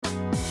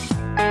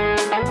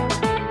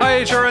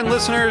HRN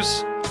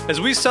listeners.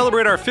 As we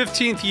celebrate our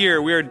 15th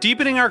year, we are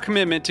deepening our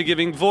commitment to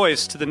giving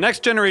voice to the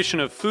next generation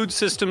of food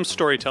systems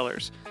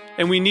storytellers,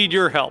 and we need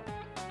your help.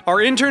 Our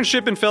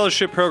internship and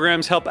fellowship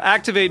programs help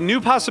activate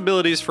new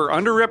possibilities for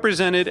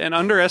underrepresented and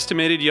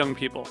underestimated young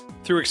people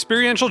through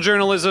experiential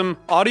journalism,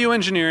 audio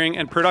engineering,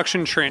 and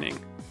production training.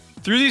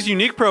 Through these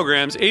unique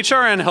programs,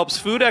 HRN helps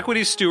food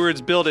equity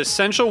stewards build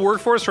essential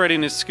workforce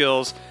readiness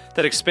skills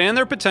that expand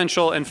their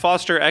potential and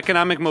foster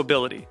economic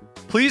mobility.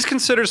 Please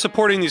consider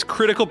supporting these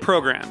critical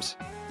programs.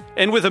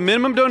 And with a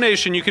minimum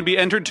donation, you can be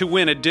entered to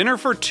win a dinner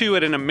for two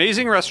at an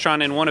amazing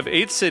restaurant in one of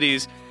 8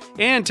 cities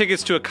and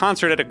tickets to a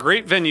concert at a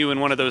great venue in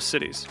one of those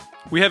cities.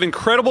 We have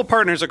incredible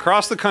partners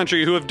across the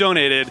country who have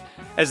donated,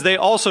 as they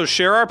also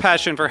share our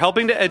passion for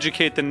helping to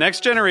educate the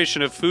next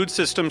generation of food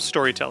systems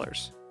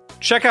storytellers.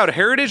 Check out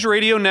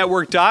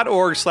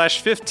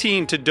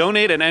heritageradionetwork.org/15 to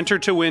donate and enter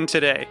to win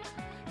today.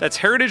 That's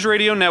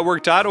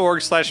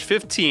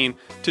heritageradionetwork.org/15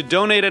 to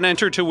donate and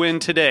enter to win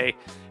today.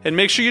 And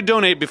make sure you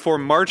donate before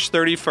March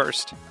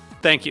 31st.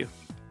 Thank you.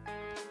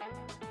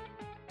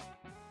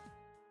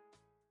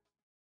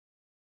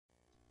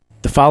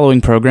 The following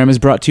program is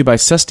brought to you by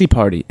Susty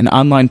Party, an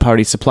online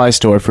party supply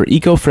store for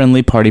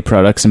eco-friendly party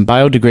products and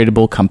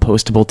biodegradable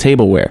compostable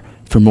tableware.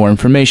 For more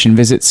information,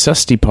 visit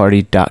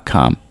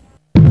sustyparty.com.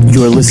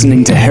 You're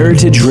listening to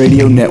Heritage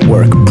Radio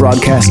Network,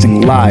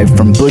 broadcasting live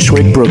from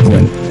Bushwick,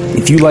 Brooklyn.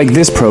 If you like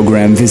this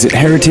program, visit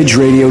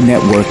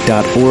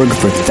heritageradionetwork.org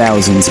for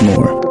thousands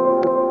more.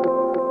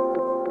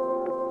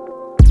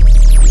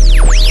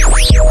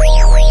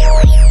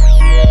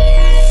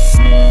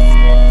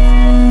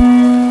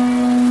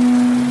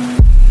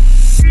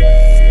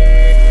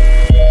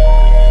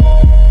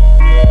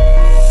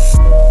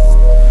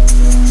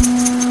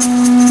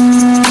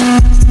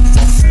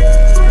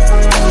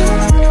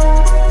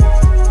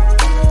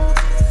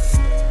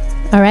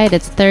 All right,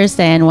 it's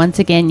Thursday, and once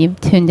again,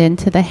 you've tuned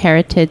into the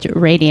Heritage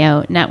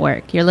Radio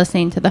Network. You're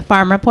listening to The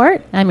Farm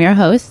Report. I'm your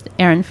host,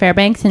 Erin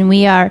Fairbanks, and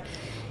we are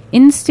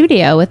in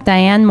studio with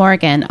Diane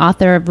Morgan,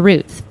 author of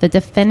Roots, the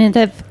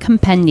Definitive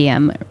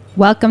Compendium.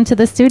 Welcome to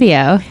the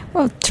studio.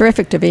 Well,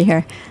 terrific to be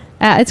here.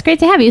 It's great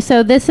to have you.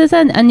 So this is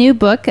a new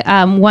book,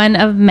 one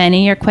of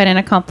many. You're quite an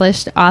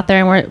accomplished author,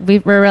 and we're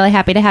really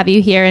happy to have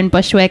you here in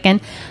Bushwick.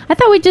 And I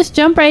thought we'd just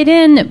jump right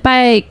in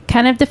by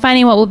kind of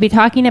defining what we'll be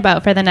talking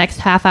about for the next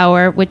half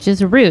hour, which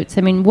is roots.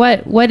 I mean,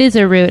 what is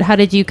a root? How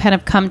did you kind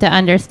of come to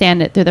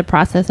understand it through the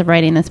process of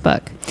writing this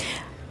book?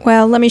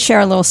 Well, let me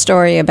share a little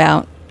story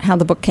about how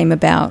the book came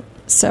about.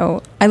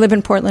 So I live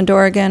in Portland,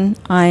 Oregon.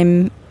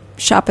 I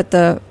shop at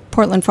the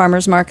Portland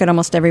Farmers Market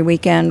almost every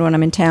weekend when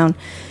I'm in town.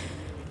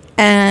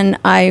 And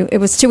it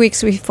was 2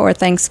 weeks before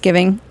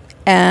Thanksgiving,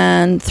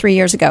 and 3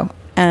 years ago.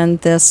 And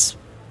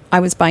I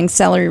was buying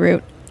celery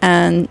root,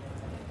 and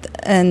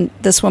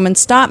this woman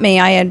stopped me.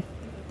 I had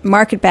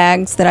market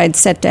bags that I'd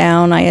set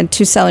down. I had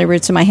 2 celery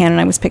roots in my hand,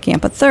 and I was picking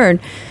up a third.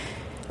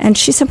 And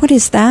she said, "What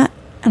is that?"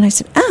 And I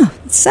said, "Oh,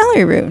 it's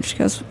celery root." She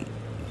goes,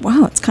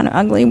 "Wow, it's kind of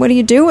ugly. What do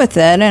you do with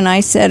it?" And I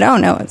said, "Oh,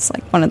 no, it's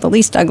like one of the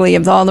least ugly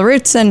of all the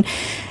roots." And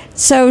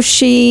so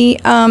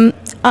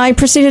I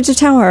proceeded to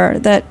tell her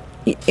that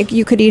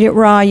you could eat it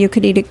raw, you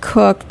could eat it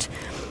cooked,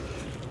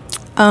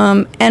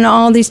 and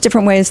all these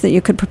different ways that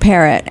you could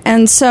prepare it.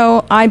 And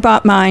so I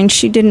bought mine.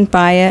 She didn't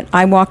buy it.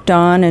 I walked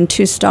on, and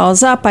 2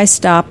 stalls up, I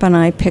stop, and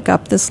I pick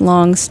up this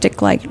long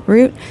stick-like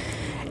root.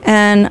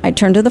 And I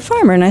turned to the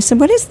farmer, and I said,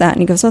 "What is that?"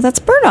 And he goes, "Oh, that's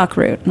burdock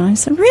root." And I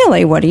said,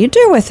 "Really? What do you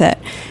do with it?"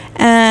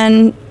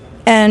 And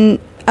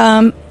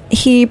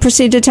he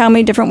proceeded to tell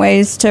me different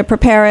ways to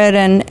prepare it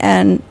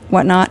and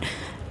whatnot.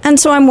 And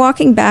so I'm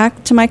walking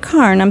back to my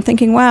car, and I'm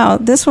thinking, wow,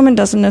 this woman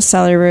doesn't know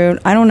celery root.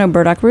 I don't know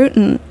burdock root,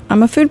 and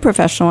I'm a food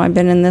professional. I've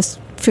been in this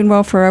food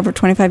world for over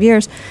 25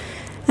 years.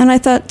 And I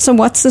thought, so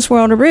what's this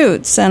world of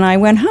roots? And I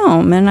went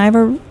home, and I have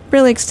a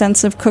really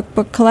extensive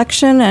cookbook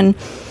collection, and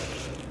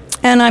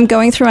I'm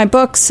going through my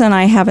books, and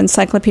I have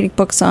encyclopedic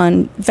books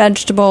on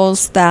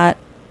vegetables that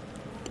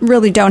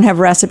really don't have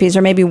recipes,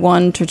 or maybe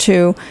 1 to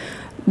 2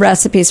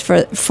 recipes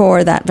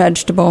for that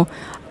vegetable.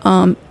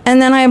 And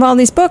then I have all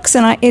these books,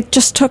 and it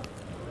just took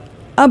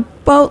a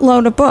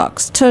boatload of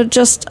books to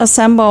just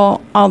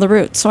assemble all the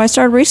roots. So I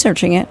started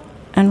researching it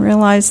and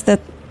realized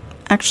that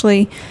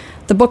actually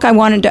the book I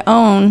wanted to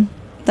own,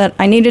 that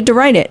I needed to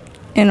write it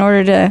in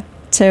order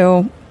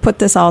to put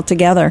this all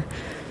together.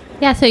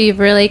 Yeah, so you've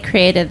really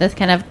created this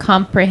kind of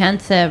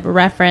comprehensive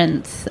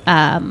reference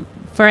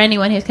for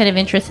anyone who's kind of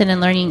interested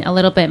in learning a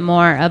little bit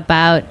more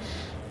about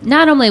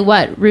not only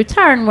what roots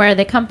are and where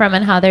they come from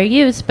and how they're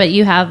used, but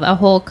you have a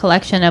whole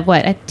collection of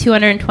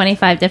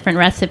 225 different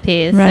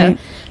recipes. Right.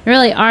 So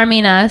really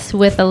arming us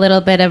with a little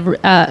bit of,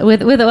 a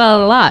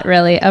lot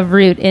really of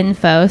root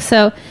info.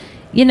 So,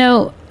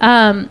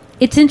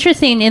 it's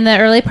interesting in the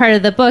early part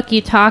of the book,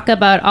 you talk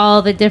about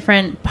all the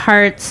different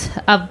parts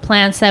of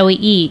plants that we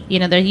eat. You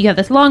have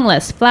this long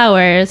list: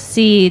 flowers,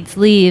 seeds,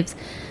 leaves,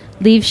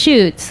 leaf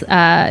shoots,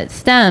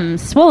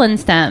 stems, swollen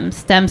stems,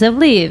 stems of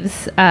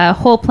leaves,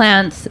 whole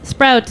plants,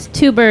 sprouts,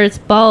 tubers,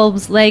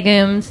 bulbs,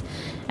 legumes,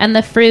 and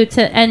the fruits.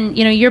 And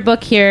your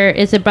book here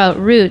is about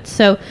roots.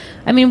 So,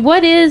 I mean,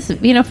 what is,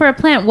 for a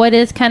plant, what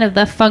is kind of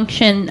the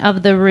function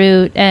of the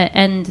root,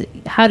 and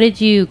how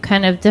did you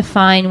kind of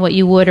define what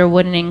you would or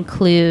wouldn't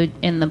include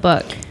in the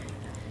book?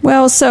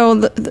 Well, so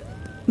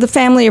the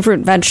family of root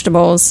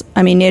vegetables,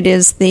 I mean, it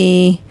is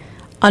the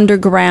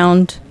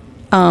underground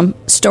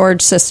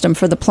storage system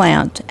for the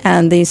plant,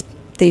 and these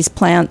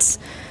plants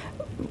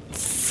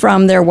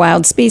from their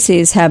wild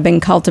species have been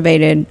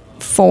cultivated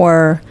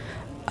for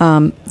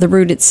the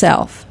root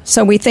itself.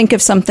 So we think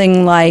of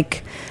something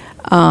like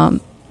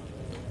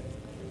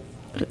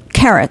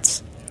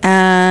carrots,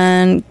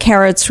 and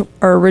carrots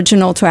are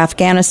original to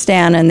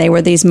Afghanistan, and they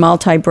were these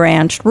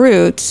multi-branched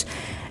roots,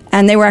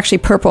 and they were actually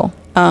purple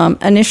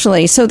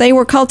initially. So they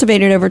were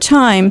cultivated over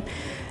time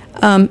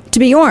to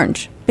be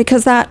orange,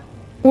 because that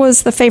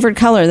was the favored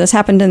color. This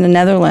happened in the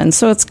Netherlands.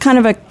 So it's kind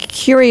of a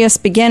curious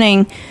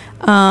beginning,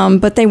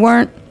 but they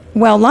weren't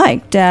well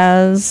liked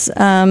as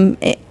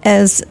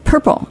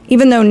purple.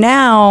 Even though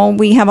now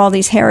we have all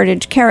these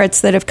heritage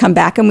carrots that have come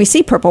back, and we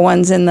see purple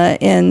ones in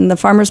the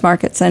farmers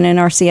markets and in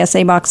our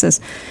CSA boxes.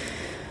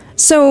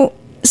 So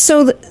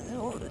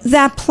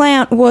that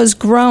plant was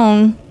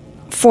grown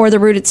for the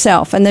root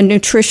itself, and the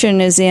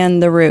nutrition is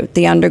in the root,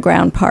 the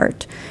underground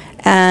part.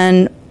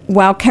 And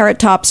while carrot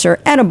tops are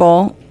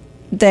edible,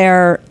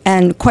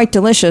 and quite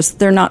delicious,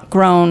 they're not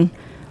grown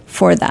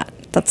for that.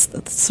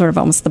 That's sort of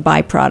almost the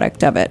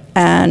byproduct of it.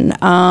 And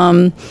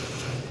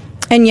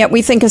yet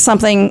we think of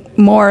something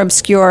more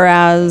obscure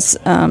as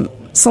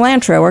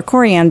cilantro or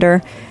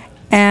coriander,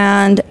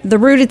 and the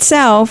root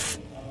itself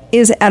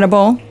is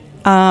edible,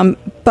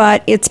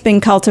 but it's been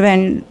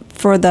cultivated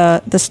for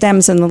the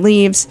stems and the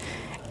leaves.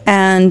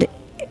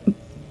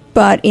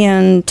 But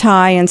in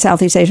Thai and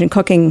Southeast Asian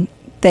cooking,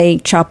 they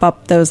chop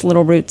up those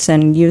little roots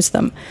and use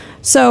them.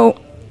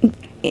 So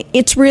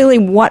it's really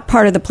what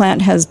part of the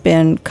plant has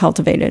been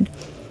cultivated.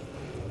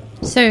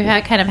 So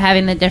kind of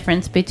having the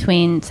difference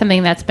between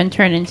something that's been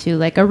turned into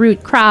like a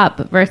root crop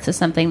versus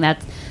something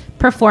that's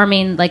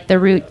performing like the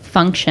root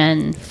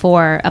function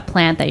for a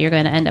plant that you're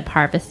going to end up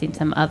harvesting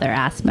some other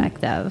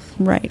aspect of.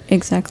 Right,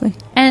 exactly.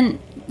 And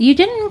you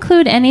didn't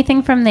include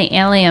anything from the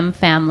allium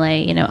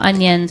family,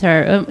 onions,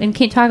 and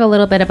can you talk a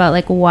little bit about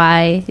like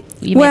why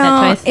you made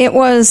that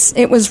choice?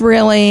 It was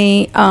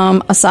really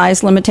a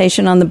size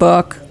limitation on the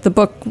book. The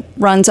book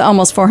runs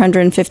almost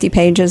 450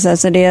 pages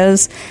as it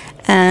is,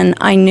 and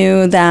I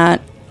knew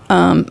that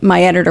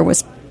my editor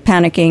was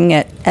panicking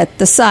at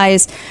the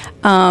size.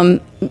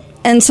 And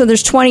so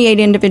there's 28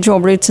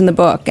 individual roots in the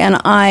book, and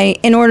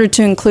in order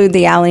to include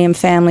the allium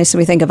family, so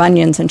we think of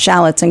onions and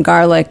shallots and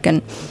garlic,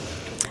 and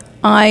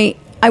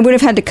I would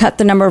have had to cut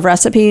the number of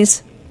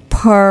recipes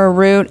per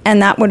root,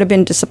 and that would have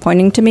been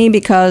disappointing to me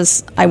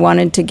because I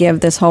wanted to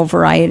give this whole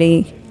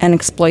variety and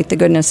exploit the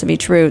goodness of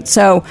each root.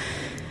 So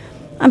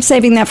I'm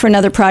saving that for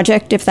another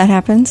project if that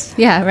happens.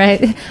 Yeah,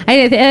 right.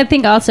 I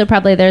think also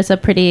probably there's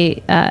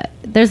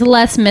there's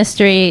less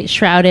mystery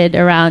shrouded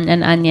around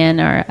an onion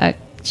or a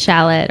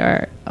shallot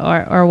or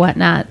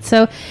whatnot.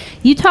 So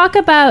you talk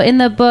about in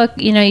the book,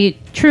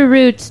 true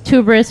roots,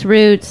 tuberous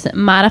roots,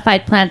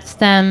 modified plant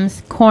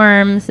stems,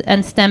 corms,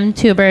 and stem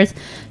tubers.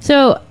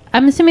 So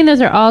I'm assuming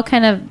those are all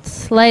kind of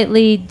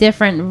slightly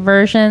different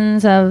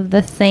versions of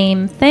the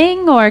same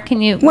thing, or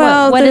can you?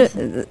 Well,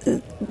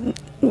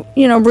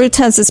 roots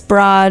has this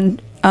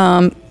broad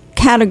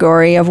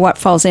category of what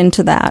falls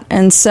into that,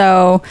 and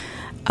so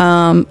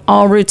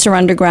all roots are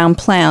underground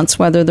plants,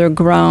 whether they're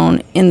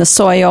grown in the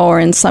soil or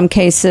in some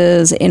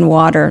cases in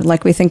water,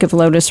 like we think of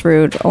lotus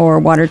root or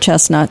water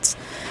chestnuts.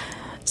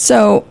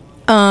 So,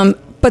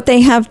 but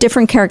they have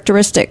different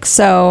characteristics.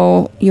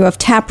 So you have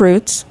tap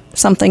roots,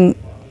 something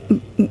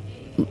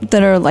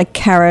that are like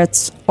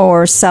carrots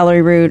or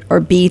celery root or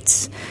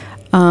beets.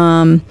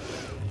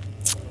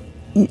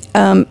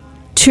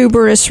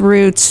 Tuberous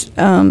roots,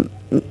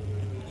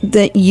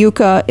 the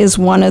yucca is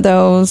one of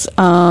those.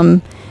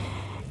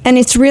 And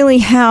it's really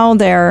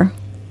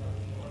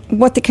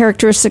what the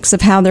characteristics of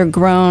how they're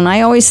grown.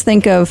 I always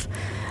think of,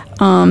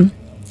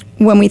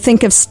 when we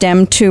think of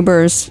stem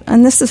tubers,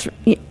 and this is,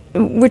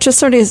 which is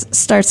sort of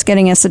starts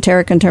getting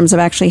esoteric in terms of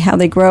actually how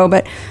they grow,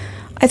 but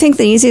I think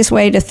the easiest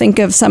way to think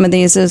of some of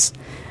these is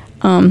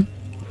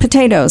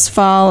potatoes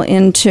fall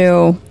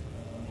into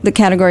the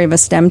category of a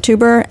stem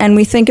tuber, and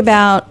we think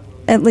about,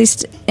 at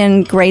least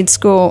in grade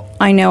school,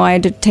 I know I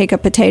had to take a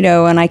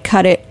potato and I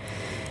cut it,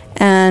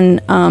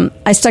 and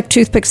I stuck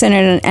toothpicks in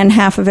it, and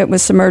half of it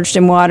was submerged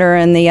in water,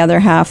 and the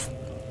other half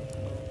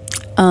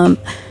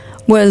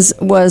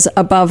was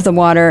above the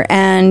water,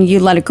 and you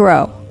let it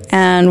grow.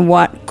 And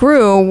what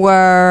grew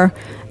were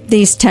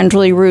these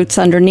tendrily roots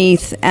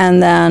underneath,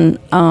 and then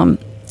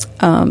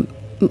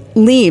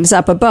leaves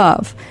up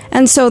above.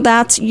 And so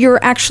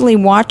you're actually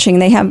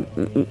watching.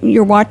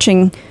 You're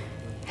watching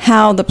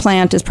how the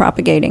plant is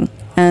propagating,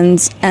 and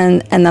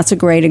that's a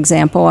great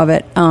example of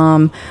it.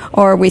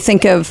 Or we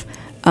think of.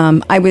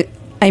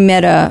 I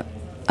met at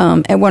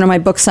one of my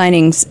book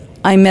signings,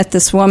 I met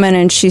this woman,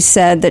 and she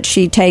said that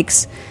she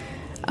takes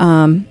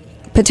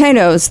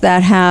potatoes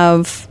that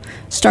have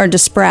started to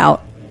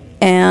sprout,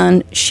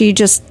 and she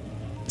just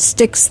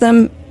sticks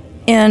them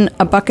in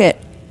a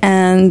bucket,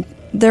 and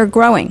they're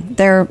growing.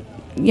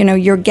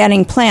 You're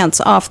getting plants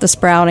off the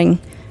sprouting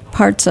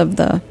parts of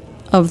the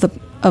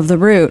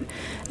root,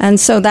 and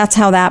so that's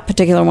how that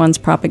particular one's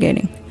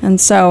propagating.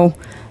 And so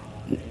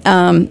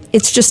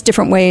it's just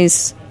different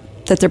ways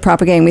that they're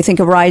propagating. We think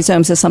of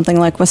rhizomes as something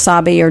like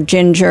wasabi or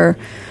ginger,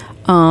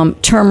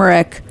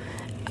 turmeric,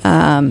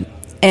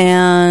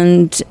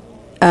 and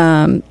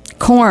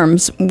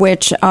corms,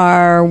 which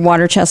are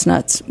water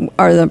chestnuts,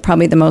 are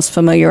probably the most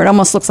familiar. It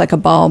almost looks like a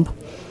bulb,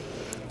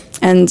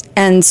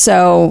 and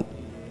so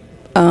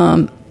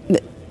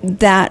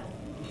that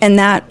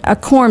a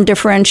corm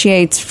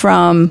differentiates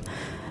from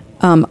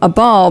a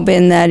bulb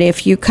in that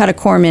if you cut a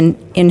corm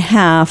in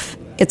half,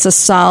 it's a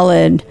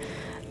solid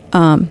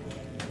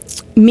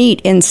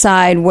meat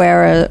inside,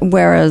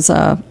 whereas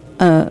a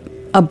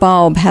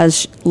bulb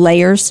has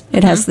layers.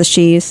 It has the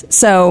sheaths.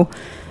 So,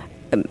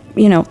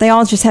 they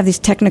all just have these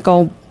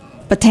technical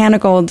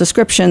botanical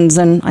descriptions,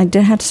 and I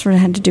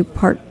had to do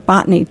part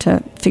botany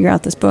to figure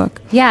out this book.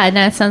 Yeah,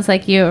 no, it sounds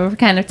like you were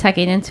kind of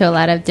tucking into a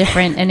lot of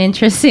different and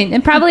interesting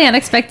and probably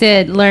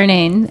unexpected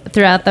learning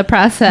throughout the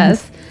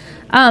process.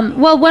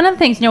 Well, one of the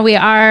things, we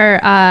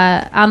are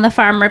on the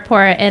Farm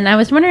Report, and I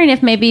was wondering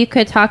if maybe you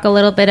could talk a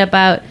little bit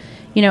about,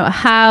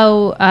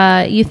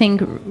 how you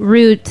think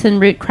roots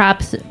and root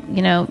crops,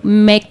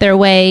 make their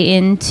way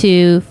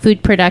into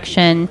food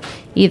production,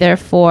 either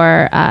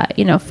for,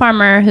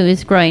 farmer who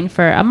is growing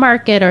for a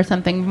market or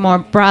something more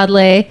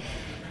broadly,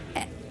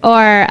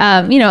 or,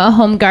 a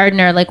home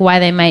gardener, like why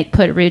they might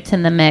put roots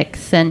in the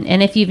mix.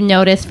 And if you've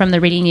noticed from the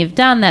reading you've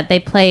done that they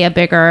play a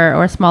bigger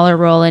or smaller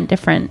role in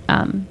different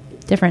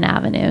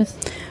avenues.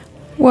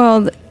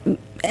 Well,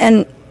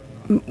 and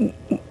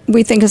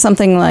we think of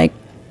something like,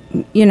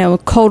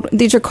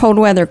 these are cold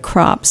weather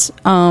crops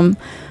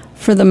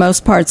for the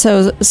most part.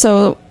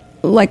 So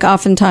like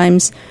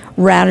oftentimes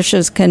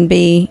radishes can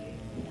be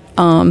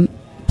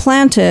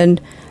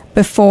planted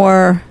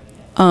before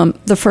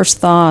the first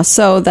thaw,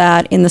 so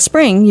that in the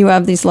spring you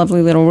have these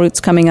lovely little roots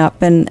coming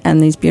up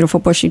and these beautiful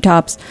bushy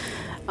tops.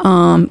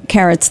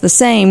 Carrots the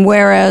same,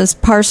 whereas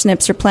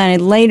parsnips are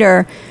planted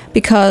later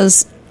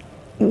because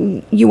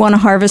you want to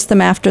harvest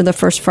them after the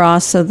first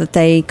frost so that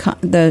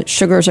the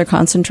sugars are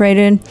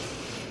concentrated.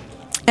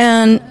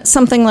 And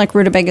something like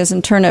rutabagas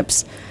and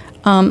turnips,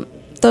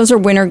 those are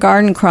winter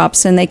garden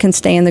crops, and they can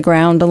stay in the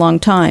ground a long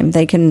time.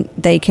 They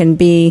can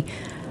be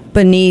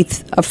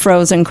beneath a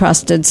frozen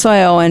crusted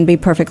soil and be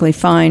perfectly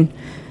fine.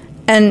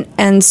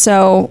 And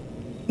so,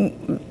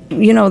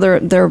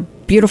 they're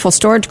beautiful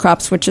storage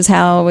crops, which is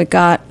how we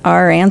got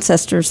our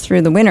ancestors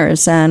through the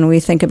winters. And we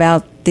think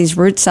about these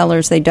root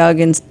cellars they dug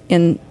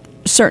in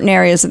certain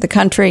areas of the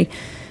country,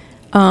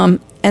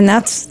 and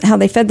that's how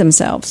they fed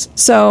themselves.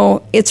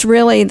 So it's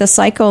really the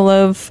cycle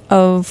of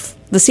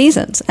the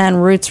seasons,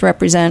 and roots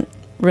represent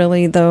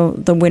really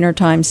the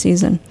wintertime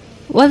season.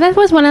 Well, that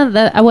was one of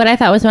what I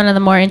thought was one of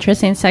the more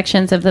interesting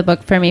sections of the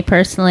book for me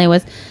personally.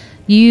 Was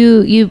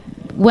you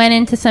went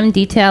into some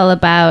detail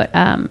about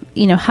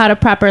how to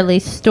properly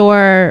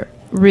store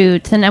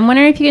roots, and I'm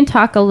wondering if you can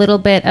talk a little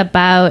bit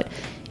about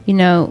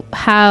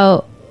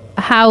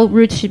how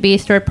roots should be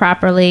stored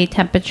properly,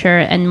 temperature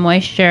and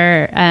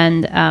moisture,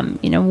 and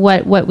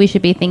what we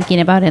should be thinking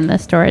about in the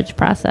storage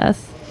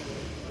process.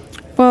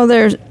 Well,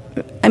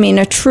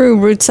 a true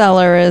root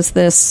cellar is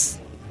this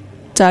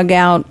dug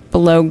out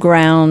below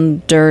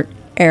ground dirt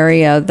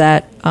area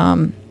that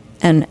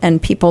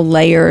and people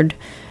layered,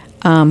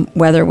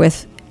 whether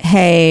with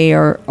hay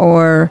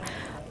or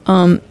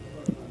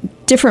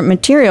different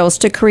materials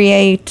to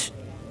create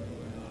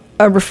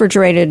a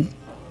refrigerated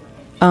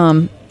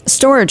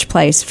storage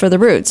place for the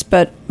roots,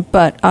 but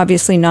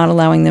obviously not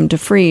allowing them to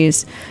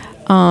freeze.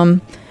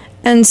 And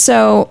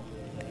so,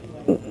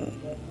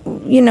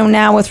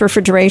 now with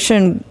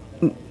refrigeration,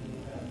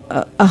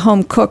 a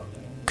home cook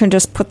can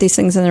just put these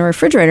things in the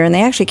refrigerator, and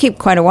they actually keep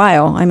quite a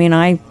while.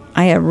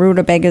 I have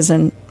rutabagas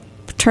and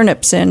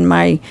turnips in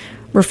my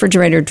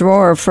refrigerator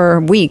drawer for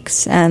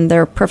weeks, and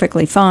they're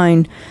perfectly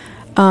fine.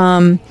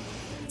 And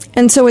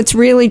so it's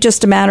really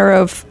just a matter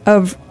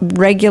of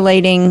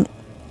regulating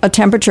a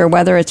temperature,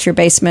 whether it's your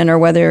basement or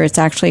whether it's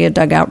actually a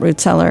dugout root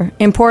cellar.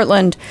 In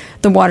Portland,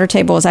 the water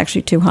table is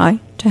actually too high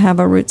to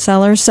have a root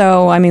cellar.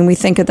 So, we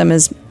think of them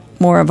as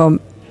more of a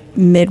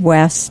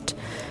Midwest,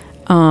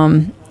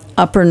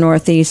 upper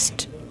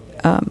Northeast,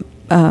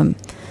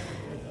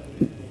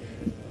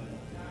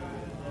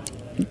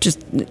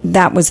 just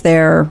that was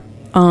their...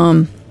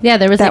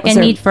 there was a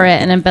need for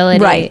it, an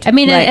ability. Right.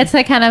 Right. It's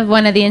like kind of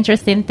one of the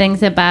interesting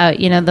things about,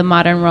 the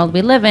modern world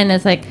we live in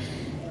is like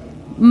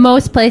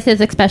most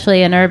places,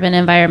 especially an urban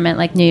environment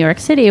like New York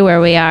City where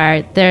we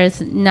are,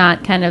 there's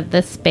not kind of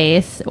the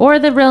space or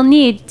the real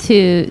need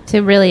to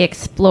really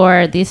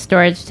explore these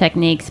storage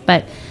techniques.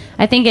 But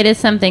I think it is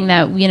something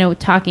that,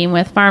 talking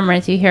with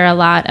farmers, you hear a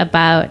lot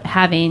about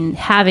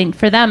having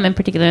for them, in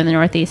particular in the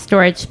Northeast,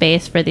 storage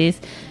space for the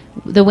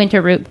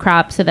winter root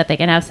crops so that they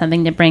can have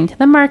something to bring to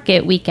the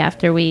market week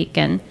after week.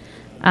 And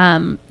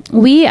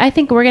I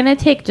think we're going to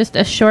take just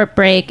a short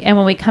break, and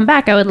when we come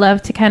back, I would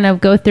love to kind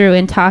of go through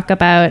and talk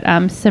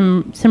about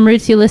some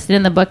roots you listed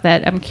in the book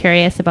that I'm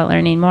curious about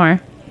learning more.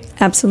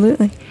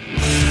 Absolutely.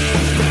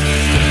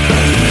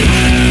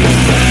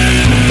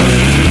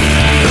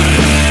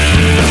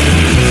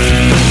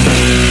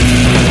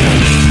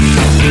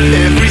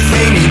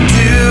 Everything you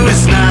do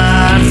is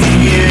not for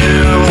you.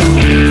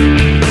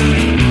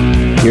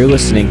 You're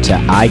listening to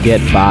I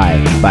Get by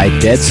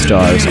Dead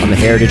Stars on the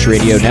Heritage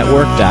Radio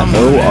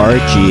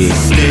Network.org.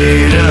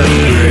 State of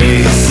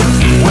grace.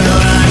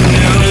 Well, I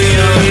know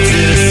you're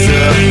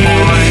disappointed.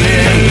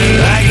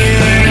 I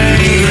get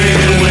angry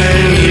when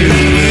you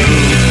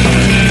move.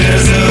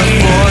 There's a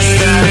force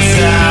that's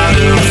out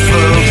of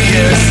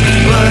focus,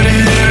 but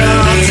it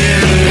all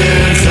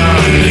depends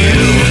on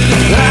you.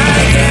 I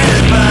get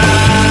by,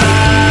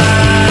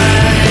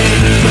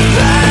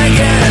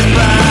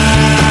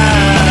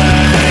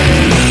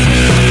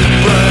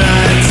 but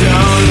I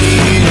don't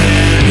need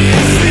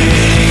anything to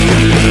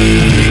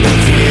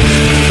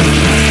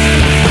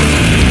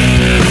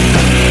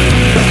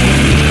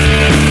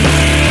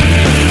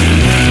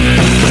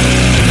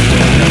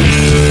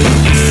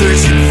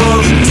searching for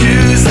the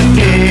dues that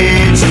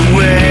page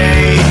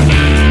away.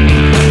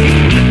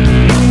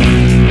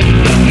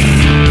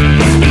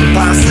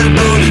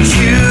 Impossible to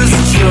choose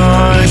a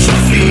choice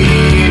you're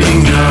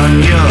feeding on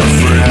your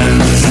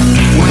friends.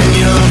 When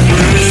you're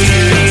bruised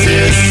to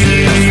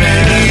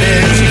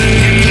disadvantage,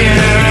 you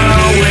can't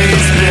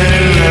always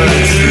bend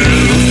the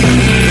truth.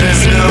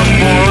 There's no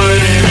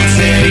point in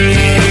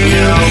taking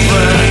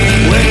over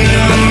when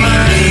your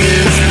mind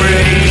is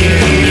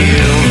breaking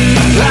you.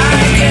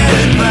 Like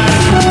it by.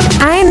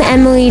 I'm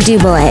Emily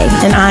Dubois.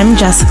 And I'm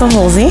Jessica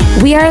Holsey.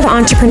 We are the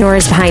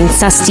entrepreneurs behind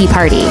Susty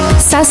Party.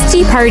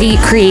 Susty Party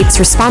creates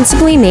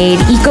responsibly made,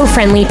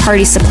 eco-friendly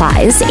party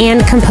supplies and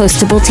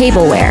compostable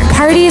tableware.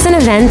 Parties and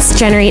events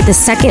generate the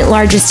second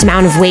largest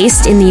amount of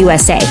waste in the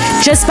USA,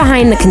 just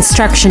behind the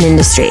construction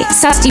industry.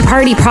 Susty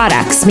Party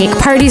products make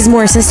parties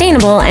more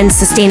sustainable and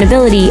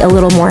sustainability a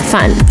little more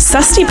fun.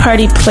 Susty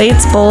Party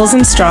plates, bowls,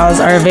 and straws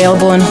are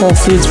available in Whole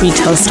Foods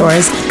retail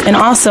stores and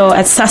also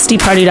at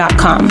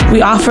sustyparty.com.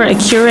 We offer a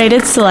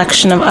curated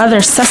selection of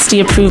other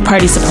Susty-approved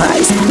party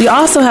supplies. We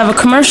also have a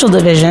commercial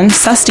division,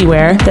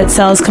 Sustyware, that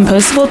sells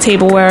compostable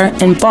tableware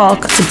in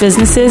bulk to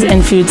businesses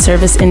and food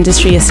service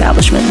industry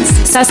establishments.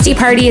 Susty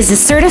Party is a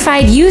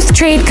certified youth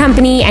trade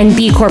company and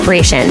B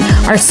Corporation.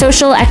 Our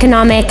social,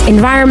 economic,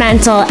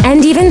 environmental,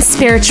 and even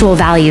spiritual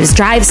values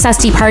drive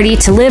Susty Party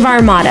to live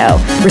our motto: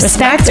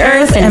 respect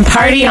Earth and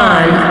party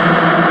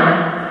on.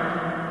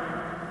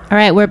 All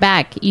right, we're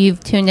back.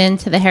 You've tuned in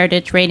to the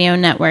Heritage Radio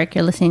Network.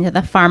 You're listening to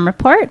the Farm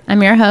Report.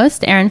 I'm your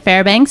host, Erin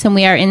Fairbanks, and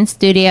we are in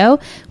studio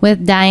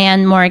with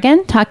Diane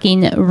Morgan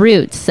talking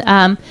roots.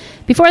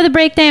 Before the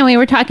breakdown, we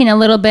were talking a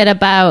little bit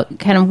about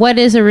kind of what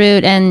is a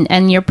root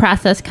and your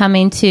process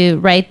coming to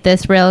write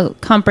this real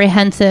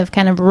comprehensive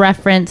kind of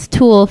reference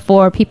tool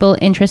for people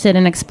interested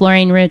in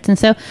exploring roots. And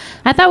so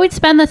I thought we'd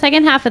spend the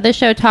second half of the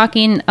show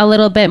talking a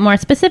little bit more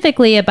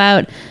specifically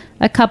about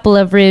a couple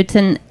of roots,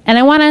 and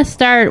I want to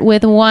start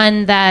with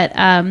one that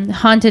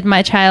haunted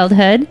my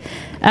childhood,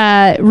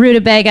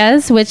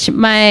 rutabagas, which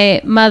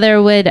my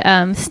mother would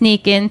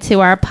sneak into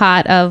our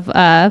pot of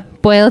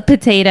boiled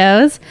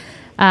potatoes,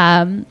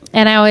 and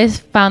I always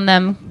found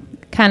them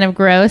kind of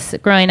gross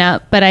growing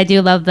up, but I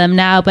do love them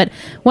now. But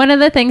one of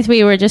the things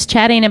we were just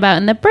chatting about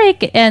in the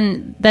break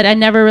and that I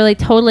never really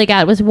totally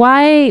got was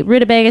why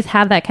rutabagas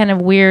have that kind of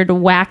weird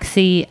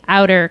waxy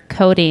outer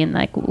coating.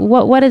 Like,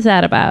 what is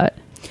that about?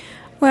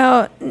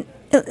 Well,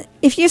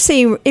 if you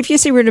see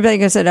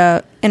rutabagas in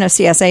a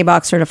CSA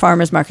box or at a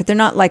farmer's market, they're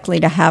not likely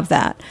to have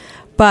that.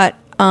 But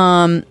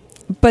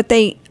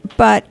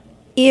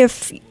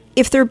if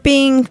they're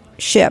being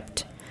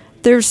shipped,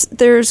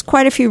 there's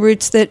quite a few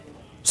roots that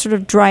sort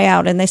of dry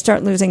out and they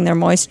start losing their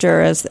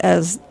moisture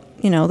as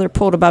you know, they're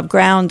pulled above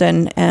ground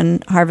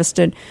and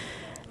harvested,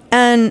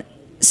 and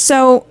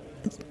so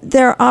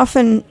they're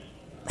often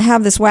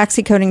have this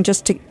waxy coating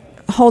just to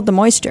hold the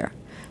moisture.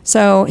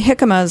 So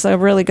jicama is a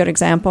really good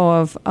example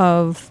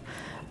of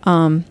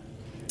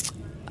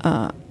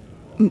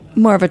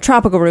more of a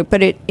tropical root,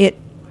 but it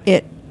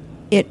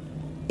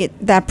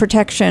that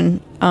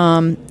protection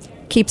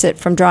keeps it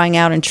from drying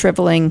out and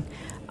shriveling.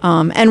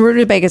 And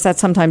rutabagas,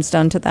 that's sometimes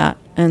done to that,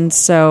 and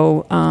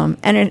so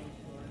and it,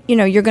 you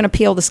know, you're going to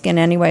peel the skin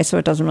anyway, so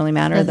it doesn't really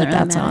matter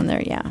that's on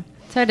there. Yeah.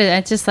 So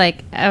I just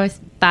like I always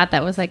thought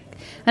that was like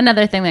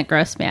another thing that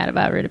grossed me out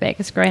about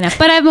rutabagas growing up.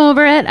 But I'm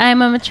over it.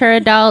 I'm a mature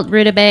adult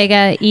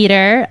rutabaga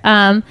eater.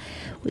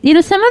 You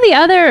know, some of the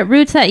other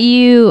roots that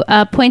you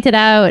pointed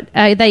out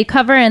that you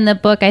cover in the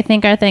book, I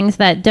think, are things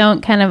that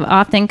don't kind of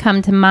often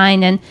come to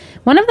mind. And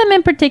one of them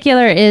in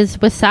particular is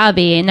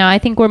wasabi. Now, I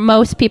think where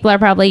most people are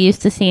probably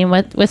used to seeing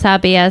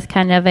wasabi as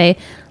kind of a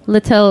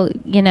little,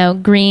 you know,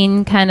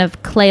 green kind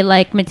of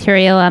clay-like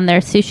material on their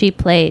sushi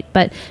plate.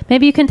 But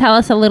maybe you can tell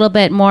us a little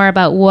bit more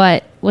about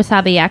what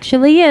wasabi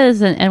actually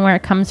is and where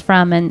it comes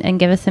from and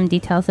give us some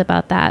details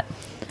about that.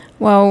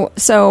 Well,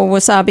 so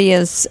wasabi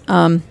is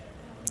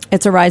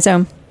It's a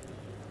rhizome.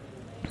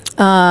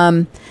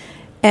 And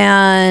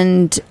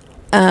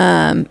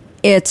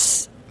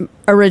it's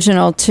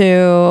original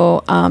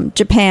to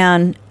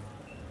Japan.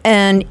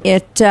 And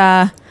it,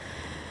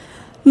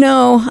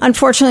 no,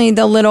 unfortunately,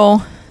 the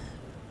little,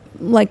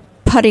 like,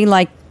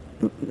 putty-like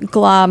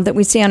glob that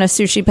we see on a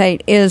sushi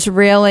plate is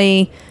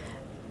really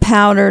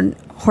powdered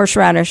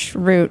horseradish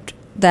root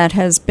that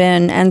has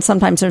been, and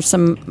sometimes there's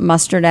some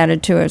mustard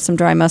added to it, some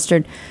dry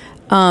mustard,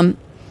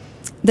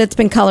 that's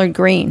been colored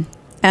green.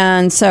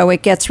 And so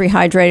it gets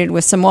rehydrated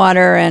with some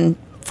water and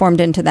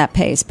formed into that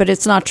paste. But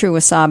it's not true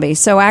wasabi.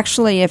 So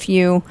actually, if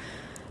you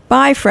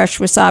buy fresh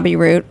wasabi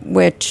root,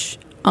 which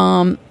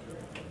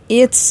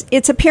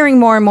it's appearing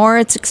more and more,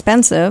 it's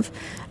expensive,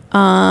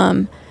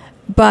 and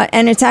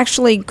it's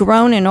actually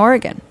grown in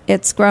Oregon.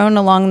 It's grown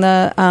along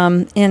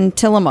the in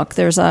Tillamook.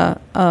 There's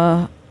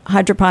a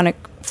hydroponic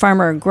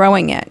farmer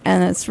growing it,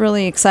 and it's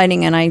really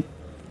exciting. And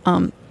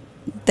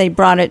they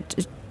brought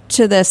it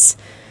to this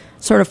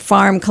sort of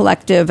farm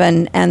collective,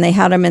 and they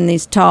had them in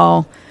these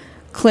tall,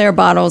 clear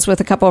bottles with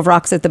a couple of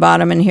rocks at the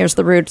bottom, and here's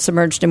the root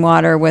submerged in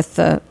water with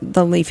the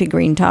leafy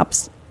green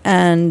tops.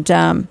 And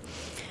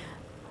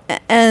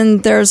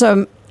there's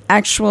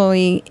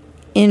actually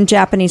in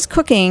Japanese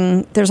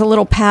cooking, there's a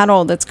little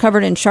paddle that's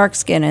covered in shark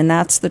skin, and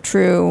that's the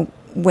true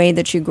way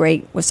that you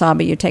grate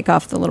wasabi. You take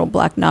off the little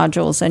black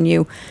nodules, and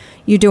you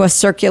do a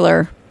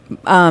circular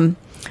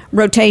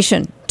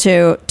rotation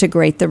to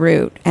grate the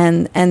root,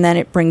 and then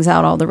it brings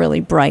out all the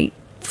really bright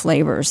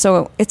flavors.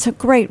 So it's a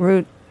great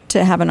root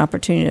to have an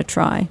opportunity to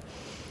try.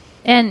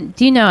 And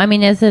do you know, I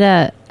mean, is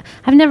it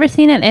I've never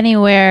seen it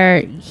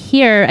anywhere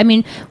here. I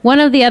mean, one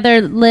of the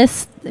other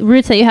roots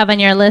that you have on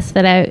your list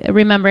that I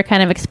remember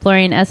kind of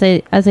exploring as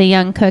a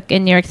young cook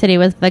in New York City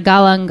was the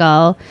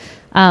galangal,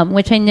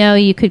 which I know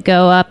you could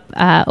go up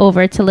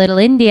over to Little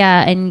India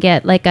and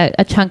get like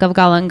a chunk of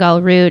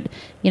galangal root,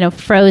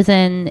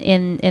 frozen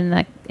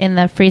in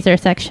the freezer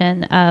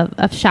section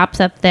of shops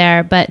up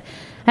there. But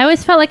I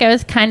always felt like I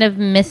was kind of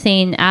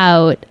missing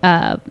out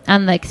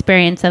on the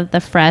experience of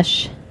the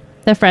fresh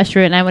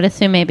root, and I would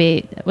assume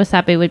maybe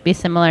wasabi would be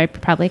similar,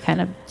 probably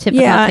kind of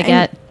typical to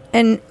get.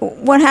 And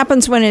what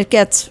happens when it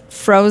gets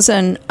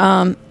frozen,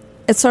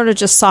 it sort of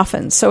just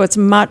softens, so it's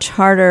much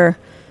harder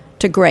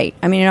to grate.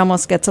 I mean, it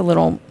almost gets a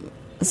little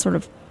sort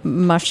of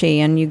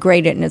mushy, and you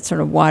grate it and it's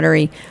sort of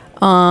watery.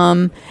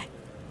 It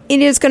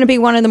is going to be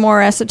one of the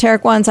more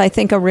esoteric ones. I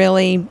think a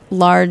really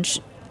large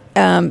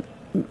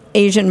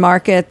Asian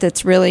market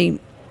that's really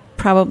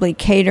probably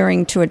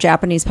catering to a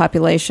Japanese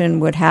population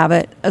would have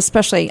it,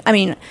 especially, I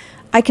mean,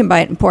 I can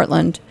buy it in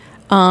Portland.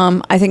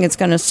 I think it's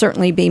going to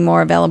certainly be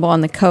more available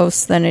on the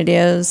coast than it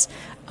is,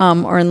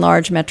 or in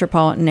large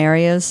metropolitan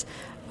areas.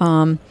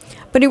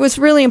 But it was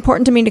really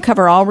important to me to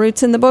cover all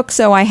roots in the book,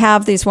 so I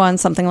have these ones,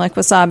 something like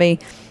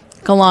wasabi,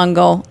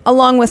 galangal,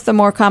 along with the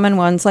more common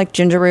ones like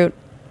ginger root,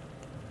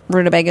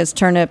 rutabagas,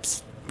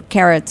 turnips,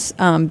 carrots,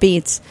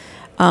 beets,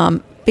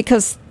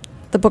 because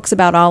the book's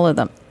about all of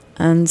them.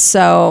 And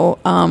so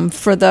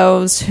for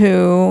those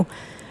who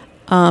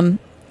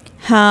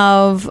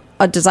have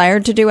a desire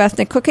to do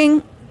ethnic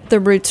cooking, the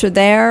roots are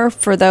there.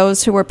 For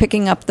those who are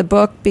picking up the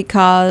book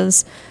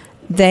because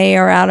they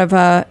are out of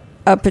a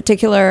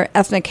particular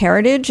ethnic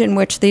heritage in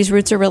which these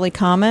roots are really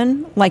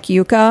common, like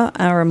yuca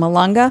or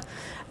malanga,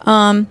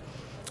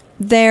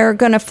 they're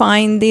going to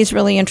find these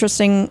really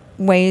interesting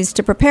ways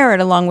to prepare it,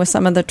 along with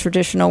some of the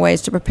traditional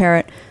ways to prepare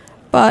it.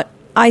 But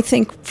I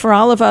think for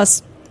all of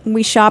us,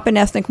 we shop in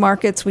ethnic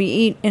markets, we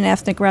eat in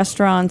ethnic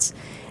restaurants,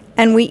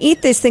 and we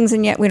eat these things,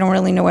 and yet we don't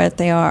really know what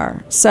they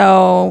are.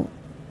 So,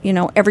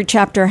 every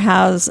chapter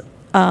has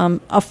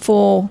a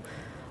full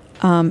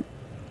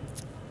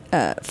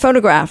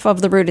photograph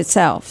of the root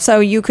itself.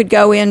 So you could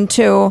go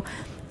into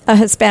a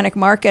Hispanic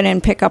market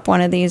and pick up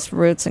one of these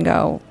roots and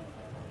go,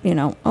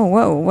 oh,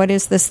 whoa, what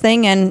is this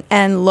thing?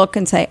 And look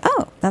and say,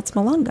 oh, that's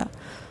malanga.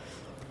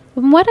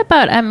 What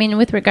about,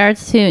 with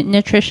regards to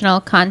nutritional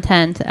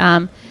content,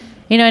 I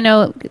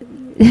know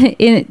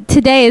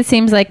today it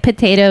seems like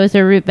potatoes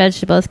or root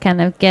vegetables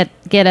kind of get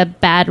a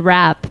bad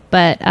rap,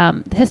 but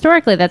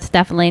historically that's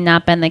definitely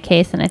not been the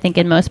case, and I think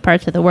in most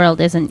parts of the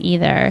world isn't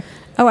either.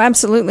 Oh,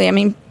 absolutely. I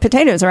mean,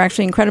 potatoes are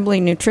actually incredibly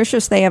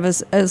nutritious. They have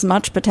as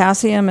much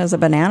potassium as a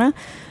banana.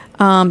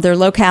 They're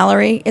low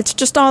calorie. It's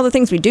just all the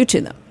things we do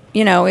to them.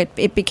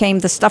 It became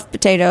the stuffed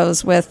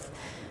potatoes with,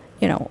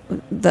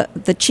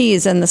 the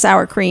cheese and the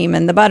sour cream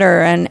and the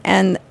butter,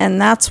 and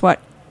that's what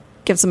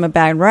gives them a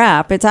bad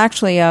rap. It's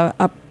actually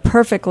a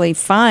perfectly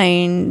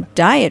fine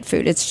diet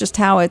food. It's just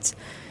how it's,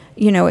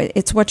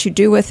 it's what you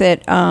do with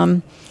it.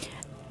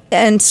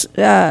 And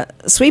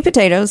sweet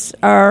potatoes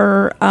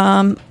are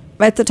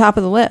at the top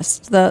of the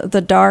list.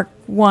 The dark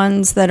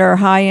ones that are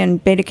high in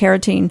beta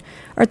carotene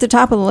are at the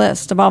top of the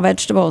list of all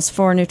vegetables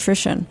for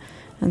nutrition.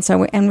 And so,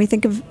 we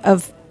think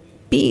of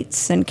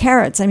beets and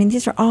carrots. I mean,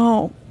 these are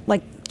all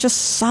like just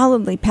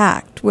solidly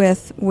packed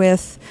with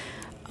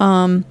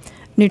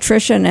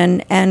nutrition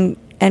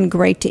and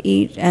great to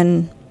eat,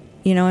 and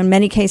in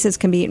many cases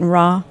can be eaten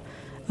raw.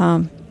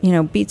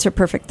 Beets are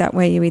perfect that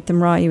way. You eat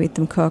them raw, you eat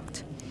them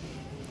cooked.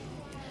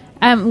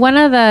 One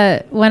of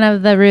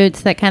the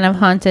roots that kind of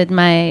haunted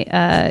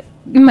my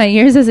my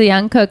years as a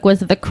young cook was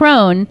the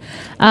crone,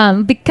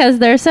 because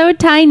they're so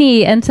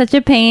tiny and such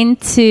a pain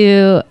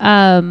to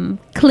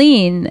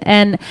clean.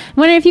 And I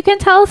wonder if you can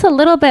tell us a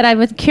little bit. I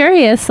was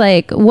curious,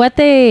 like what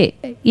they,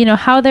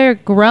 how they're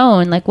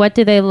grown. Like what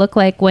do they look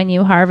like when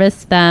you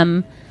harvest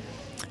them?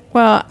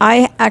 Well,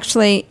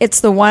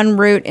 it's the one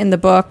root in the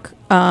book.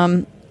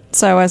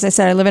 So as I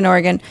said, I live in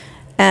Oregon,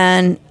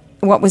 and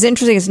what was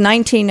interesting is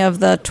 19 of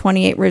the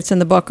 28 roots in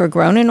the book are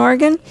grown in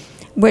Oregon,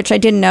 which I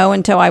didn't know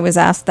until I was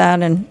asked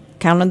that and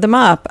counted them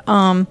up.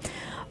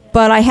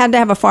 But I had to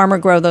have a farmer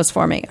grow those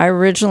for me. I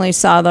originally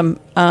saw them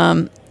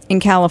in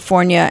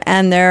California,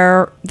 and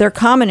they're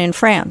common in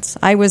France.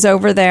 I was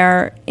over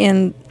there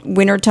in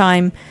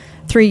wintertime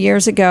 3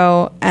 years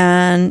ago,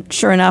 and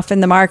sure enough, in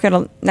the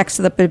market next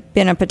to the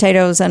bin of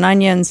potatoes and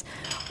onions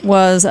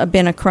was a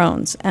bin of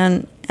crones.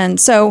 And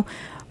so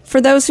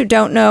for those who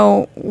don't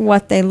know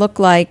what they look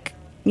like,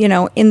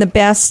 in the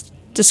best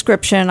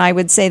description, I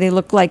would say they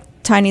look like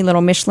tiny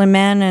little Michelin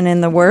men, and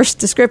in the worst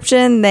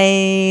description,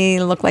 they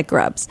look like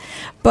grubs.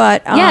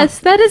 But yes,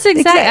 that is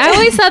exactly. I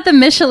always thought the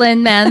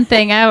Michelin man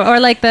thing, or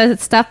like the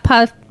stuffed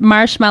puffed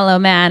marshmallow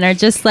man, or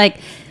just like,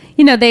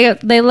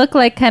 they look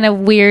like kind of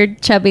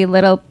weird, chubby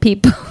little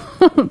people,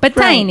 but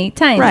tiny.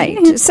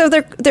 Right. So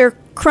they're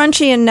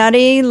crunchy and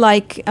nutty,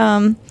 like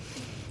a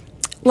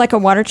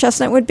water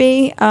chestnut would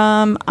be.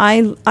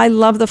 I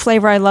love the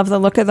flavor. I love the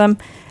look of them.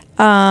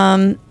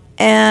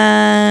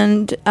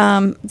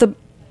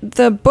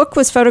 The book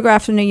was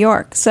photographed in New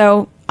York,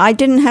 so I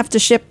didn't have to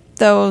ship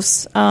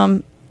those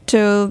to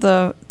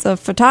the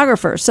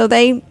photographer. So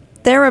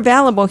they're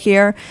available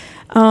here,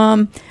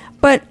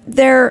 but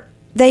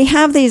they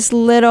have these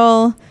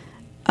little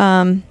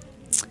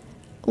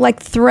like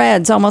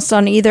threads almost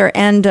on either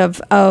end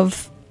of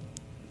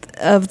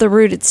the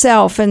root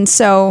itself, and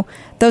so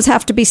those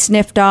have to be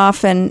sniffed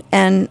off. And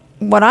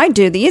what I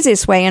do, the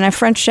easiest way, and a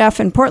French chef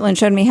in Portland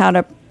showed me how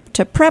to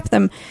prep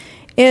them,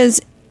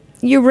 is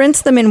you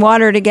rinse them in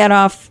water to get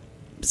off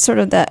sort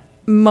of the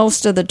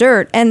most of the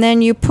dirt, and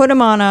then you put them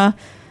on a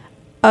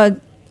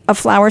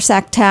flour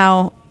sack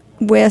towel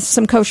with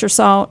some kosher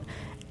salt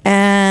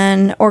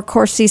or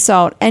coarse sea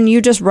salt, and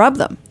you just rub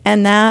them,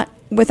 and that,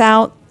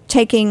 without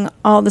taking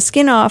all the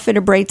skin off, it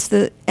abrates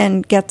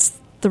and gets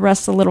the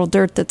rest of the little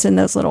dirt that's in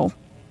those little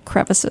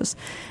crevices,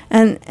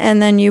 and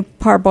then you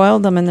parboil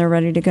them, and they're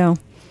ready to go.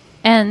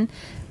 And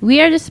we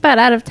are just about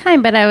out of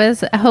time, but I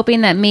was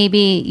hoping that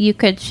maybe you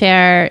could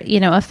share,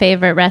 a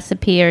favorite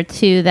recipe or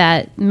two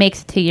that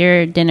makes it to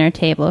your dinner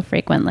table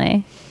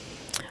frequently.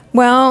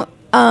 Well,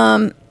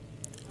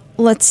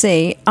 let's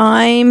see.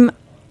 I'm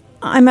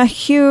a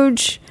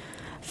huge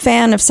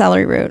fan of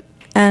celery root,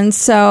 and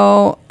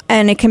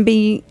it can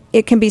be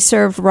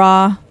served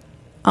raw,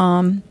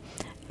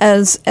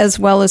 as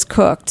well as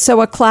cooked. So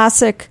a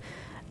classic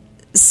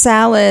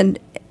salad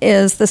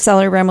is the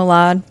celery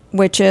remoulade,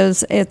 which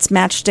is it's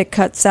matchstick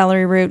cut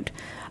celery root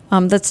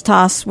that's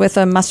tossed with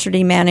a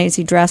mustardy mayonnaise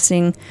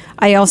dressing.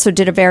 I also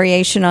did a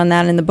variation on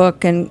that in the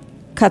book and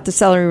cut the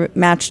celery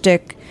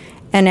matchstick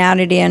and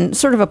added in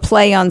sort of a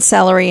play on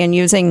celery and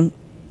using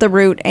the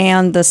root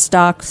and the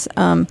stalks,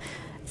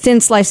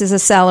 thin slices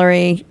of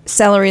celery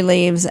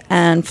leaves,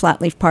 and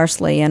flat leaf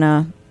parsley in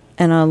a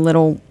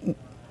little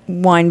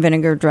wine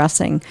vinegar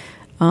dressing.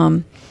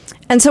 And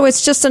so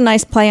it's just a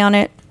nice play on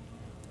it.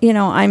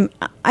 I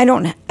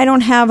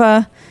don't have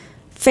a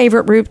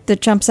favorite root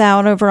that jumps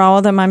out over all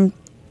of them.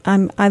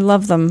 I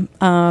love them.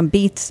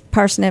 Beets,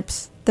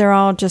 parsnips, they're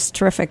all just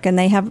terrific, and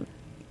they have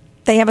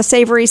a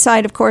savory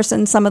side, of course,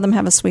 and some of them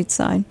have a sweet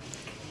side.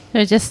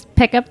 So just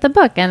pick up the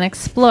book and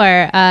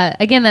explore.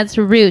 Again, that's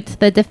Roots,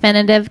 the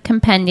Definitive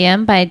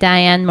Compendium by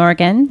Diane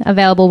Morgan,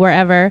 available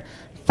wherever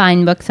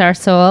fine books are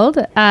sold.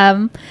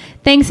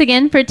 Thanks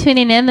again for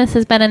tuning in. This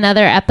has been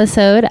another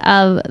episode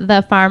of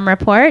The Farm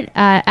Report.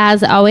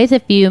 As always,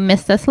 if you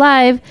missed us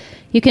live,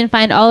 you can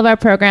find all of our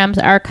programs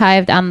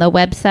archived on the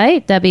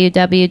website,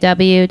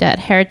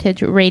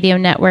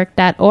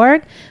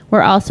 www.heritageradionetwork.org.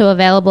 We're also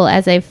available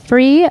as a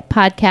free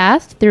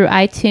podcast through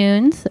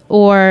iTunes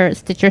or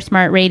Stitcher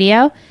Smart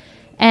Radio.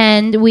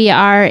 And we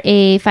are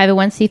a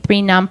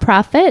 501c3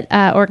 nonprofit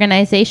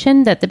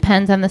organization that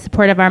depends on the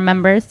support of our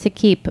members to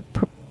keep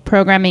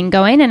programming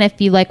going. And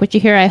if you like what you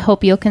hear, I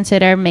hope you'll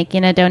consider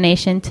making a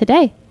donation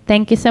today.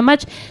 Thank you so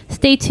much.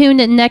 Stay tuned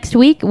next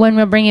week when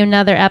we'll bring you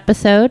another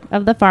episode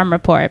of The Farm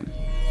Report.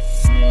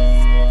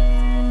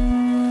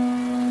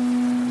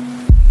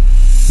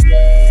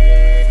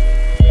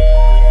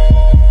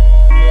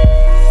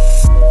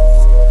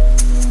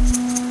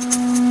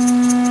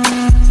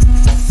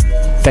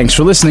 Thanks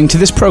for listening to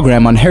this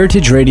program on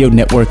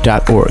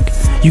heritageradionetwork.org.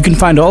 You can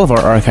find all of our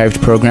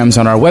archived programs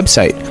on our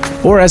website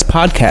or as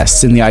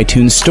podcasts in the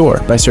iTunes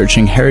Store by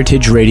searching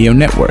Heritage Radio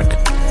Network.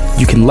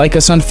 You can like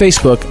us on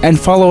Facebook and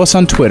follow us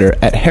on Twitter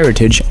at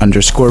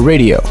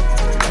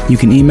 @heritage_radio. You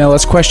can email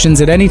us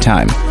questions at any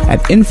time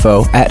at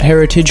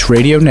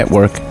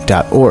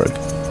info@heritageradionetwork.org.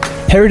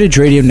 Heritage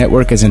Radio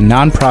Network is a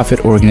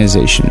nonprofit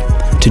organization.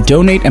 To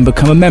donate and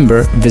become a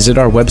member, visit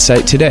our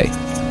website today.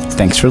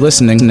 Thanks for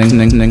listening.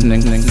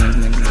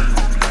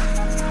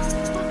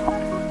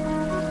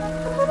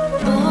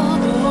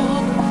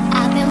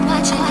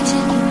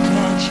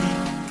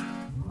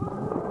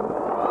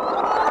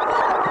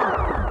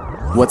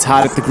 What's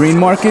hot at the green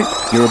market?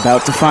 You're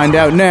about to find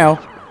out now.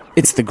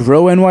 It's the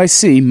Grow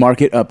NYC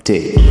Market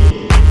Update.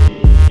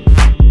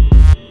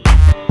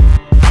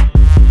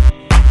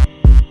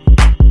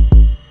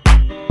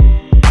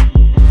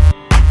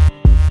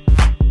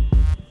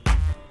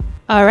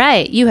 All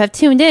right, you have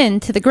tuned in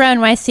to the Grow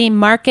NYC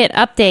Market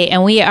Update,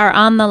 and we are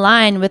on the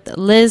line with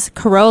Liz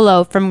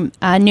Carollo from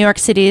New York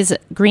City's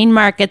Green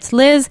Markets.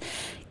 Liz,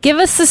 give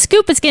us the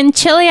scoop. It's getting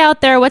chilly out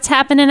there. What's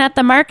happening at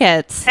the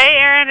markets? Hey,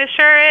 Erin, it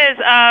sure is.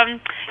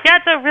 Yeah,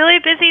 it's a really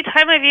busy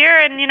time of year,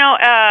 and,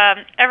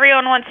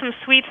 everyone wants some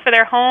sweets for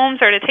their homes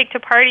or to take to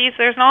parties.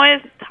 There's not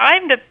always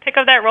time to pick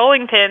up that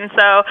rolling pin,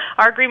 so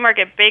our Green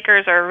Market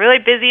bakers are really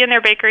busy in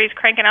their bakeries,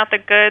 cranking out the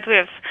goods. We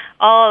have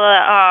all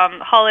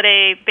the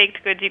holiday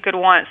baked goods you could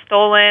want: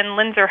 Stollen,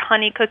 Linzer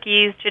honey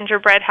cookies,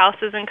 gingerbread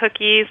houses and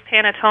cookies,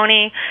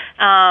 panettone,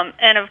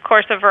 and, of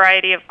course, a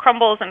variety of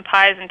crumbles and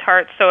pies and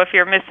tarts. So if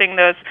you're missing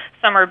those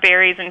summer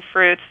berries and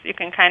fruits, you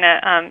can kind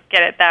of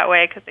get it that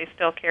way because they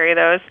still carry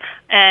those.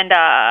 And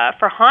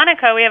for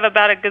Hanukkah, we have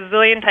about a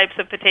gazillion types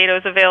of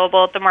potatoes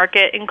available at the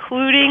market,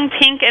 including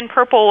pink and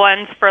purple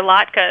ones for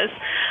latkes.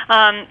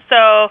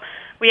 So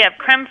we have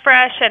creme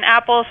fraiche and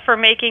apples for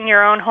making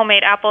your own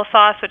homemade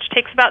applesauce, which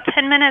takes about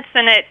 10 minutes,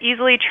 and it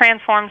easily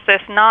transforms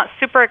this not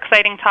super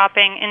exciting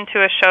topping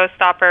into a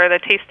showstopper. The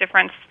taste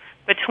difference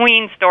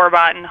between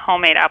store-bought and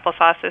homemade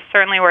applesauce is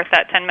certainly worth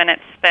that 10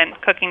 minutes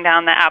spent cooking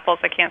down the apples.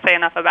 I can't say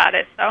enough about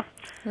it. So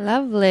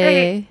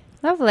Lovely.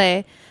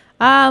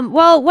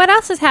 Well, what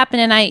else is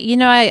happening?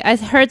 I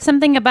heard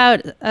something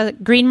about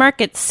Green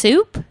Market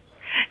soup.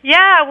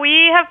 Yeah,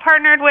 we have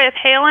partnered with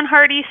Hale and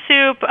Hearty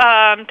Soup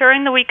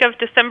during the week of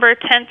December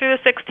 10th through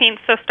the 16th,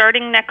 so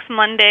starting next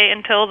Monday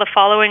until the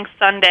following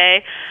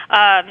Sunday.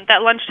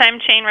 That lunchtime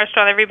chain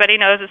restaurant everybody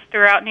knows is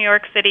throughout New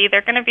York City.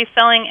 They're going to be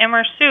selling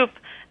Emmer soup,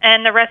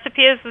 and the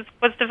recipe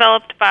was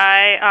developed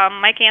by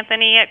Mike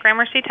Anthony at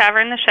Gramercy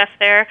Tavern, the chef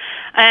there.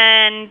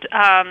 And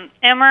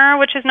Emmer,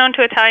 which is known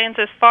to Italians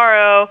as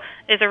farro,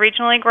 is a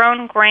regionally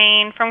grown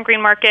grain from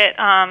Green Market,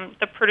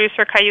 the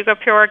producer Cayuga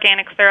Pure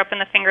Organics. They're up in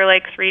the Finger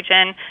Lakes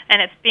region,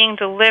 and it's being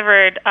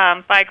delivered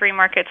by Green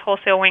Market's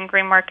wholesale wing,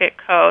 Green Market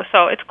Co.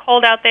 So it's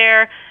cold out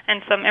there,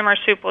 and some Emmer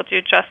soup will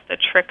do just the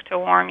trick to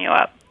warm you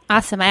up.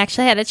 Awesome. I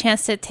actually had a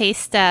chance to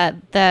taste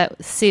the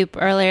soup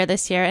earlier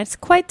this year. It's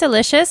quite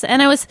delicious,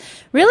 and I was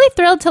really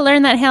thrilled to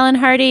learn that Hale and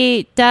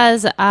Hearty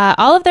does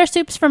all of their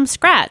soups from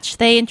scratch.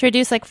 They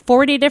introduce like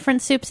 40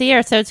 different soups a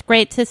year, so it's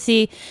great to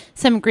see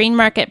some Green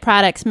Market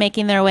products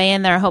making their way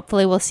in there.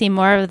 Hopefully we'll see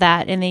more of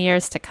that in the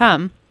years to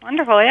come.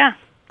 Wonderful, yeah.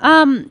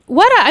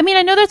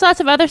 I know there's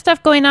lots of other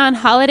stuff going on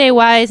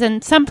holiday-wise,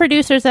 and some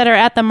producers that are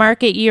at the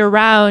market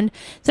year-round.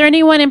 Is there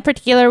anyone in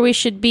particular we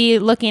should be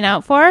looking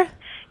out for?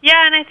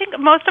 Yeah, and I think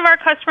most of our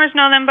customers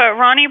know them, but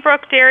Ronnie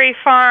Brook Dairy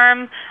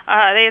Farm,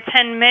 they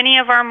attend many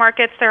of our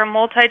markets. They're a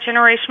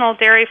multi-generational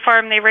dairy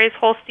farm. They raise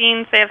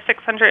Holsteins. They have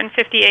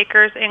 650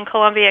 acres in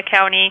Columbia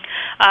County.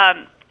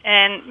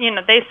 And,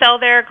 they sell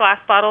their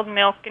glass-bottled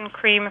milk and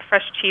cream,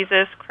 fresh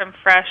cheeses, creme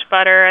fraiche,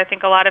 butter. I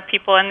think a lot of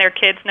people and their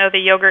kids know the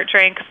yogurt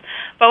drinks.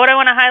 But what I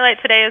want to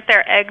highlight today is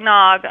their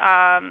eggnog.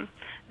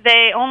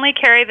 They only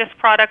carry this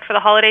product for the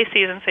holiday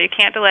season, so you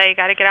can't delay. You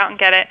got to get out and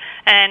get it.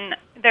 And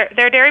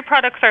their dairy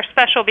products are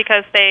special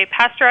because they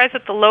pasteurize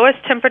at the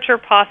lowest temperature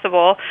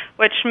possible,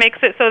 which makes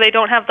it so they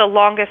don't have the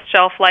longest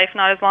shelf life,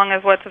 not as long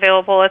as what's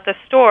available at the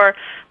store,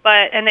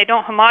 and they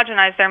don't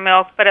homogenize their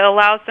milk, but it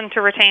allows them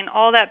to retain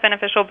all that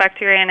beneficial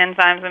bacteria and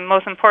enzymes, and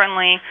most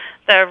importantly,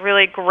 the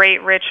really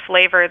great, rich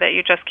flavor that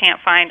you just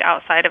can't find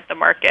outside of the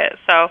market.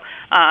 So,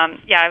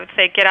 I would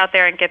say get out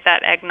there and get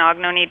that eggnog.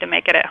 No need to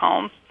make it at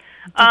home.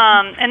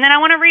 And then I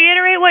want to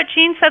reiterate what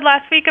Jean said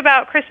last week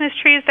about Christmas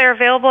trees. They're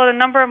available at a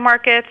number of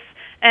markets.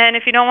 And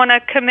if you don't want to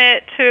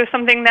commit to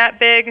something that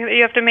big that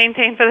you have to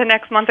maintain for the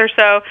next month or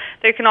so,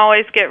 they can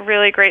always get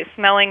really great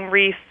smelling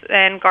wreaths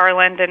and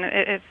garland, and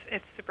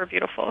it's super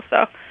beautiful.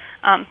 So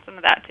some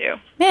of that too.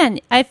 Man,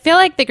 I feel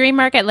like the Green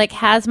Market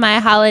has my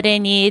holiday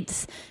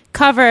needs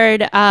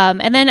covered.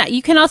 And then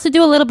you can also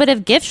do a little bit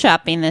of gift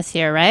shopping this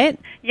year, right?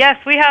 Yes,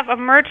 we have a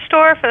merch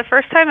store for the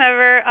first time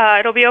ever.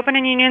 It'll be open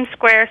in Union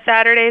Square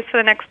Saturdays for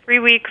the next 3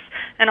 weeks,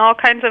 and all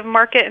kinds of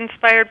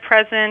market-inspired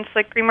presents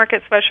like Green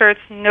Market sweatshirts,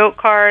 note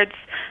cards,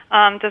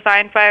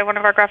 designed by one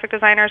of our graphic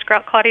designers,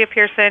 Claudia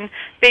Pearson,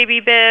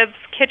 baby bibs,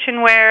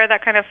 kitchenware,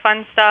 that kind of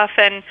fun stuff,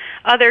 and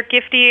other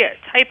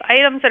gifty-type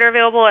items that are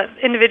available at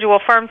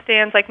individual farm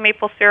stands like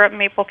maple syrup,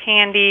 maple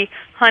candy,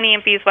 honey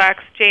and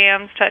beeswax,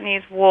 jams,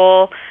 chutneys,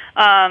 wool,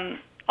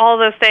 all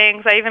those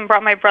things. I even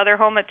brought my brother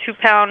home a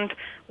 2-pound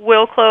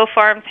Wilclo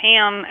Farms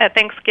ham at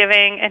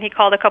Thanksgiving, and he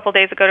called a couple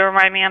days ago to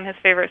remind me I'm his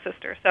favorite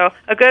sister. So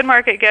a good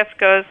market gift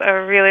goes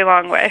a really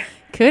long way.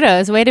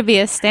 Kudos. Way to be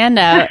a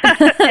standout.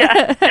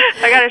 Yeah,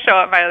 I got to show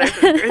up my other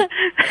sisters.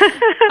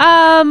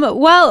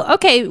 Well,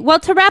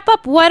 to wrap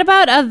up, what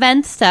about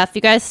event stuff?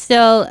 You guys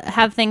still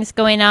have things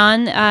going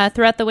on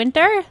throughout the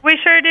winter? We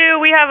sure do.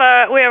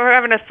 We're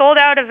having a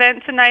sold-out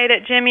event tonight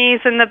at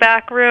Jimmy's in the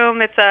back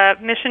room. It's a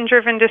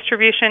mission-driven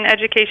distribution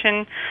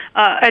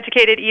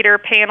educated eater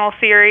panel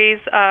series.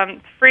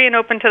 Free and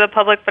open to the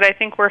public, but I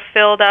think we're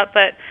filled up.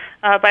 But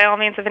by all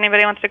means, if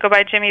anybody wants to go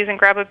by Jimmy's and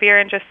grab a beer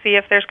and just see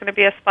if there's going to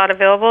be a spot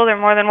available, they're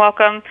more than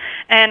welcome.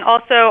 And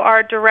also,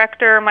 our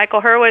director,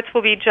 Michael Hurwitz,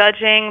 will be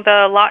judging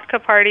the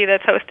Latka party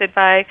that's hosted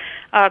by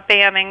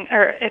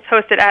it's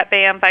hosted at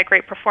BAM by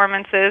Great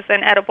Performances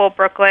and Edible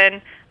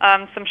Brooklyn.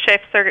 Some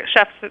chefs,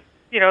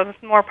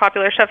 more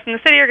popular chefs in the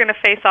city are going to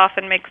face off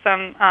and make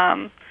some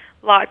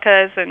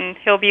latkes, and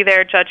he'll be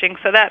there judging.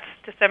 So that's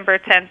December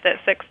 10th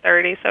at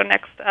 6:30, so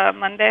next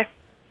Monday.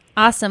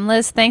 Awesome.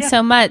 Liz, thanks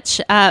so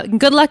much.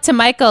 Good luck to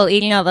Michael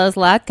eating all those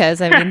latkes.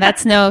 I mean,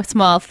 that's no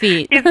small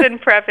feat. He's been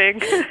prepping.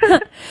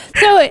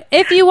 So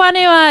if you want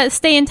to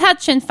stay in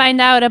touch and find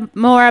out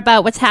more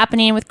about what's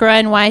happening with Grow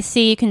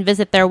NYC, you can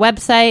visit their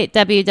website,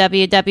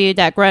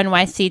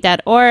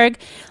 www.grownyc.org.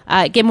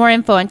 Get more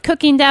info on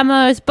cooking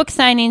demos, book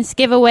signings,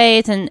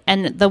 giveaways,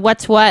 and the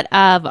what's what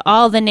of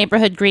all the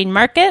neighborhood green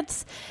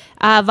markets.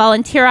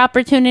 Volunteer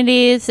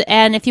opportunities,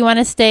 and if you want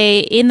to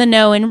stay in the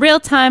know in real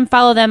time,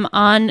 follow them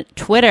on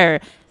Twitter.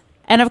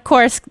 And of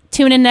course,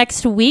 tune in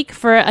next week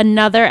for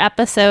another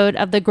episode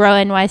of the Grow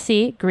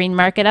NYC Green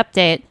Market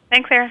Update.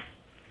 Thanks, Sarah.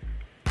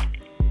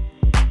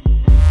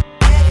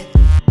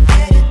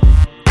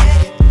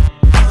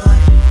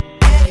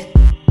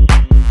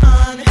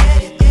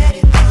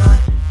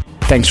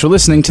 Thanks for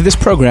listening to this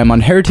program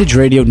on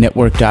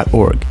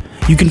heritageradionetwork.org.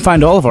 You can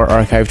find all of our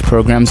archived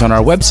programs on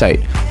our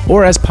website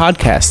or as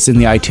podcasts in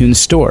the iTunes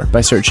Store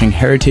by searching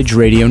Heritage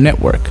Radio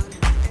Network.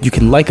 You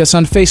can like us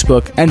on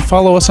Facebook and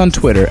follow us on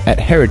Twitter at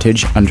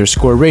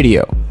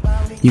 @heritage_radio.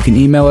 You can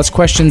email us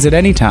questions at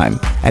any time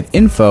at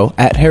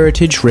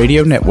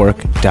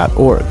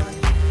info@heritageradionetwork.org.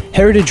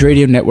 Heritage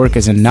Radio Network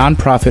is a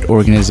nonprofit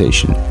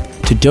organization.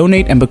 To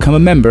donate and become a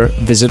member,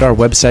 visit our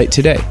website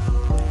today.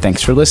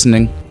 Thanks for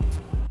listening.